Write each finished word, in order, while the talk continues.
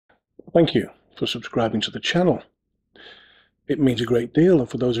Thank you for subscribing to the channel. It means a great deal, and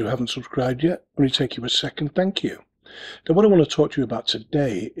for those who haven't subscribed yet, let me take you a second thank you. Now, what I want to talk to you about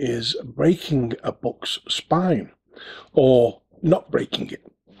today is breaking a book's spine, or not breaking it,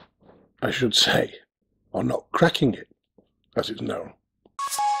 I should say, or not cracking it, as it's known.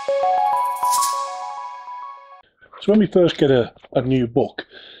 So when we first get a new book,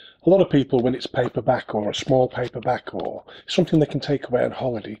 a lot of people, when it's paperback or a small paperback or something they can take away on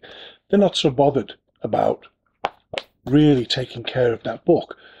holiday, they're not so bothered about really taking care of that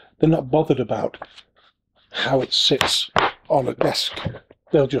book. They're not bothered about how it sits on a desk.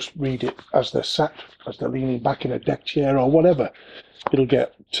 They'll just read it as they're sat, as they're leaning back in a deck chair or whatever. It'll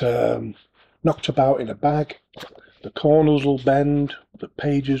get knocked about in a bag. The corners will bend, the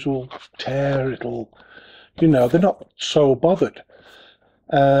pages will tear, they're not so bothered.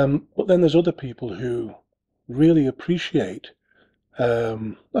 But then there's other people who really appreciate,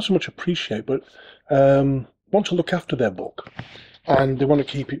 not so much appreciate, but want to look after their book, and they want to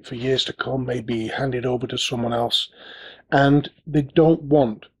keep it for years to come, maybe hand it over to someone else, and they don't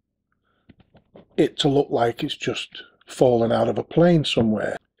want it to look like it's just fallen out of a plane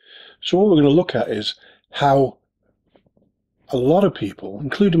somewhere. So what we're going to look at is how a lot of people,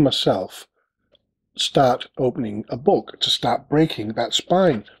 including myself, start opening a book to start breaking that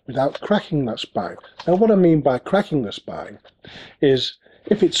spine without cracking that spine. Now, what I mean by cracking the spine is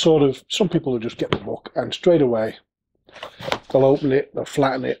if it's sort of, some people will just get the book and straight away they'll open it, they'll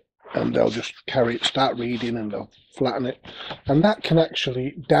flatten it, and they'll just carry it, start reading, and they'll flatten it, and that can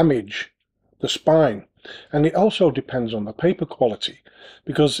actually damage the spine. And it also depends on the paper quality,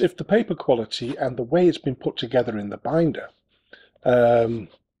 because if the paper quality and the way it's been put together in the binder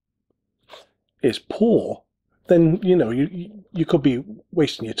is poor, then you could be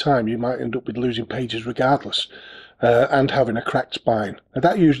wasting your time. You might end up with losing pages regardless, and having a cracked spine. Now,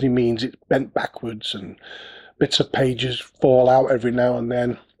 that usually means it's bent backwards and bits of pages fall out every now and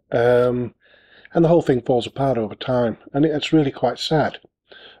then, and the whole thing falls apart over time, and it's really quite sad,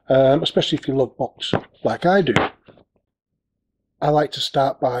 especially if you love books like I do. I like to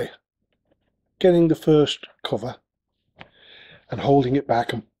start by getting the first cover and holding it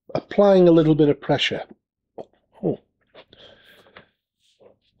back and applying a little bit of pressure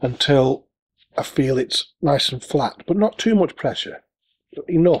until I feel it's nice and flat, but not too much pressure,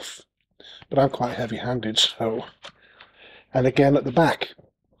 enough. But I'm quite heavy-handed, so. And again at the back,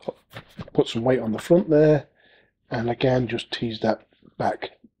 put some weight on the front there, and again just tease that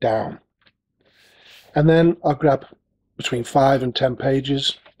back down. And then I'll grab between 5 and 10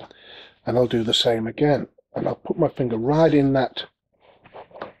 pages, and I'll do the same again. And I'll put my finger right in that,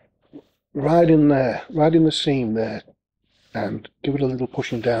 right in there, right in the seam there, and give it a little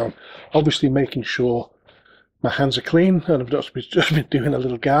pushing down, obviously making sure my hands are clean and I've just been doing a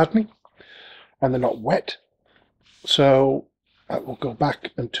little gardening and they're not wet. So I will go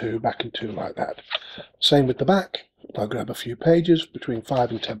back and two like that. Same with the back. I'll grab a few pages, between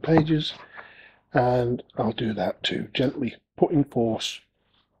 5 and 10 pages, and I'll do that too, gently putting force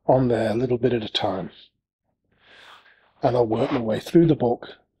on there a little bit at a time, and I'll work my way through the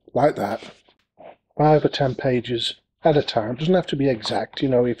book like that, 5 or 10 pages at a time. It doesn't have to be exact,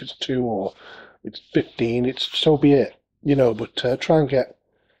 if it's 2 or it's 15, it's so be it, but try and get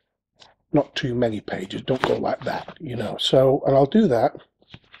not too many pages. Don't go like that, So, and I'll do that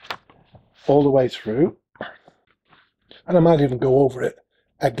all the way through, and I might even go over it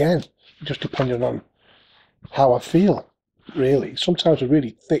again, just depending on how I feel, really. Sometimes a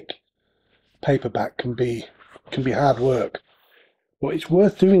really thick paperback can be hard work, but it's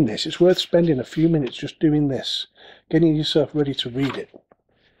worth doing this. It's worth spending a few minutes just doing this, getting yourself ready to read it,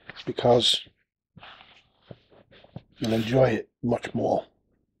 because you'll enjoy it much more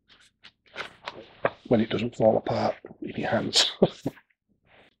when it doesn't fall apart in your hands.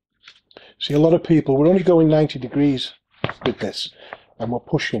 See, a lot of people, we're only going 90 degrees with this, and we're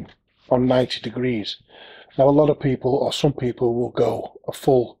pushing on 90 degrees. Now, a lot of people, or some people, will go a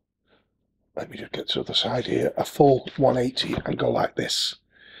full, let me just get to the other side here, a full 180 and go like this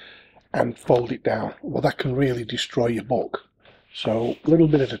and fold it down. Well, that can really destroy your book. So a little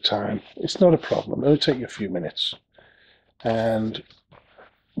bit at a time, it's not a problem. It'll take you a few minutes, and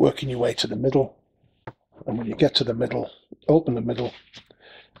working your way to the middle. And when you get to the middle, open the middle,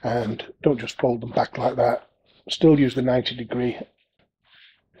 and don't just fold them back like that. Still use the 90 degree,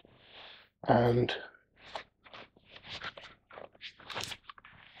 and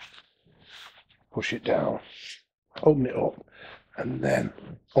push it down, open it up, and then,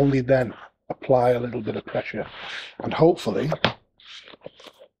 only then, apply a little bit of pressure, and hopefully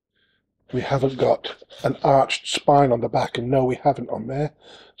We haven't got an arched spine on the back, and no, we haven't on there.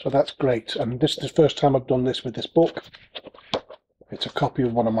 So that's great. And this is the first time I've done this with this book. It's a copy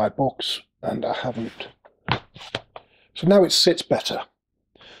of one of my books, and I haven't. So now it sits better.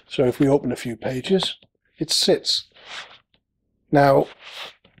 So if we open a few pages, it sits. Now,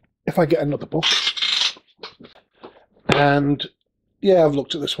 if I get another book, and yeah, I've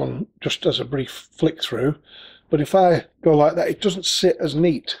looked at this one just as a brief flick through, but if I go like that, it doesn't sit as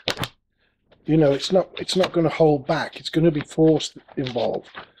neat. You know, it's not going to hold back. It's going to be force involved,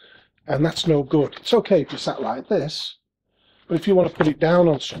 and that's no good. It's okay if you sat like this, but if you want to put it down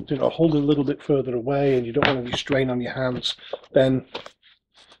on something or hold it a little bit further away and you don't want any strain on your hands, then,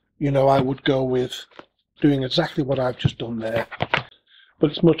 you know, I would go with doing exactly what I've just done there.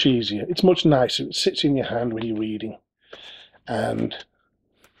 But it's much easier. It's much nicer. It sits in your hand when you're reading. And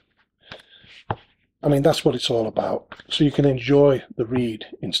I mean, that's what it's all about. So you can enjoy the read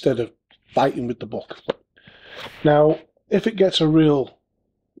instead of fighting with the book. Now, if it gets a real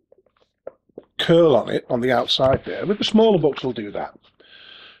curl on it on the outside there, with the smaller books will do that.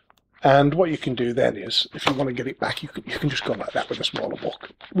 And what you can do then is, if you want to get it back, you can just go like that with a smaller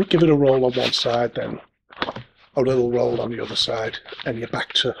book. Give it a roll on one side, then a little roll on the other side, and you're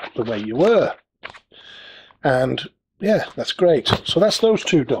back to the way you were. And yeah, that's great. So that's those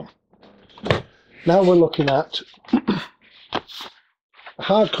two done. Now we're looking at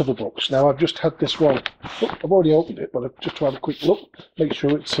hardcover books. Now I've just had this one. Oh, I've already opened it, but I've just to have a quick look, make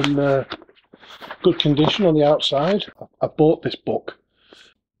sure it's in good condition on the outside. I bought this book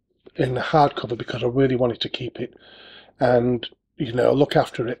in the hardcover because I really wanted to keep it and, you know, look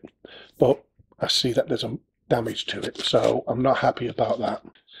after it. But I see that there's a damage to it, so I'm not happy about that.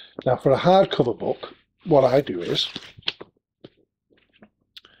 Now for a hardcover book, what I do is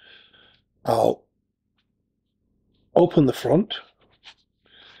I'll open the front,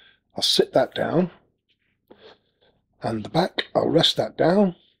 I'll sit that down, and the back, I'll rest that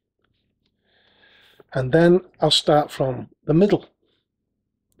down, and then I'll start from the middle.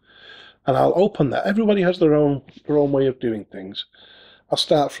 And I'll open that. Everybody has their own way of doing things. I'll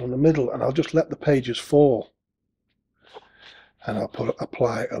start from the middle and I'll just let the pages fall. And I'll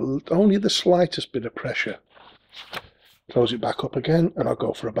apply only the slightest bit of pressure. Close it back up again, and I'll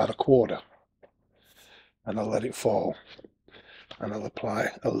go for about a quarter. And I'll let it fall. And I'll apply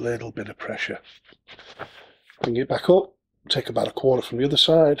a little bit of pressure. Bring it back up, take about a quarter from the other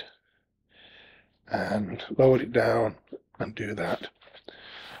side, and lower it down and do that.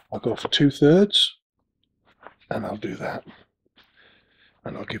 I'll go for 2/3, and I'll do that.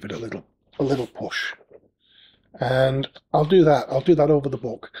 And I'll give it a little push. And I'll do that over the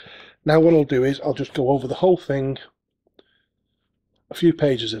book. Now what I'll do is I'll just go over the whole thing a few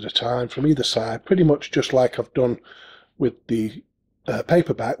pages at a time from either side, pretty much just like I've done with the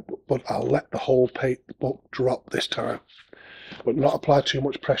paperback, but I'll let the whole book drop this time, but not apply too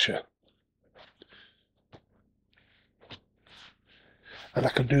much pressure. And I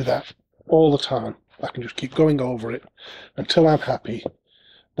can do that all the time. I can just keep going over it until I'm happy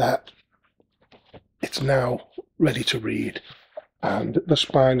that it's now ready to read and the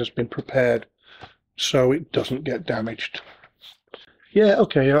spine has been prepared so it doesn't get damaged. Yeah,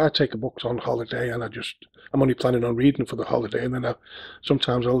 okay, I take a book on holiday and I'm only planning on reading for the holiday, and then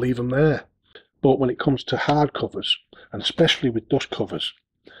sometimes I'll leave them there. But when it comes to hardcovers, and especially with dust covers,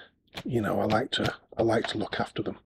 you know, I like to look after them.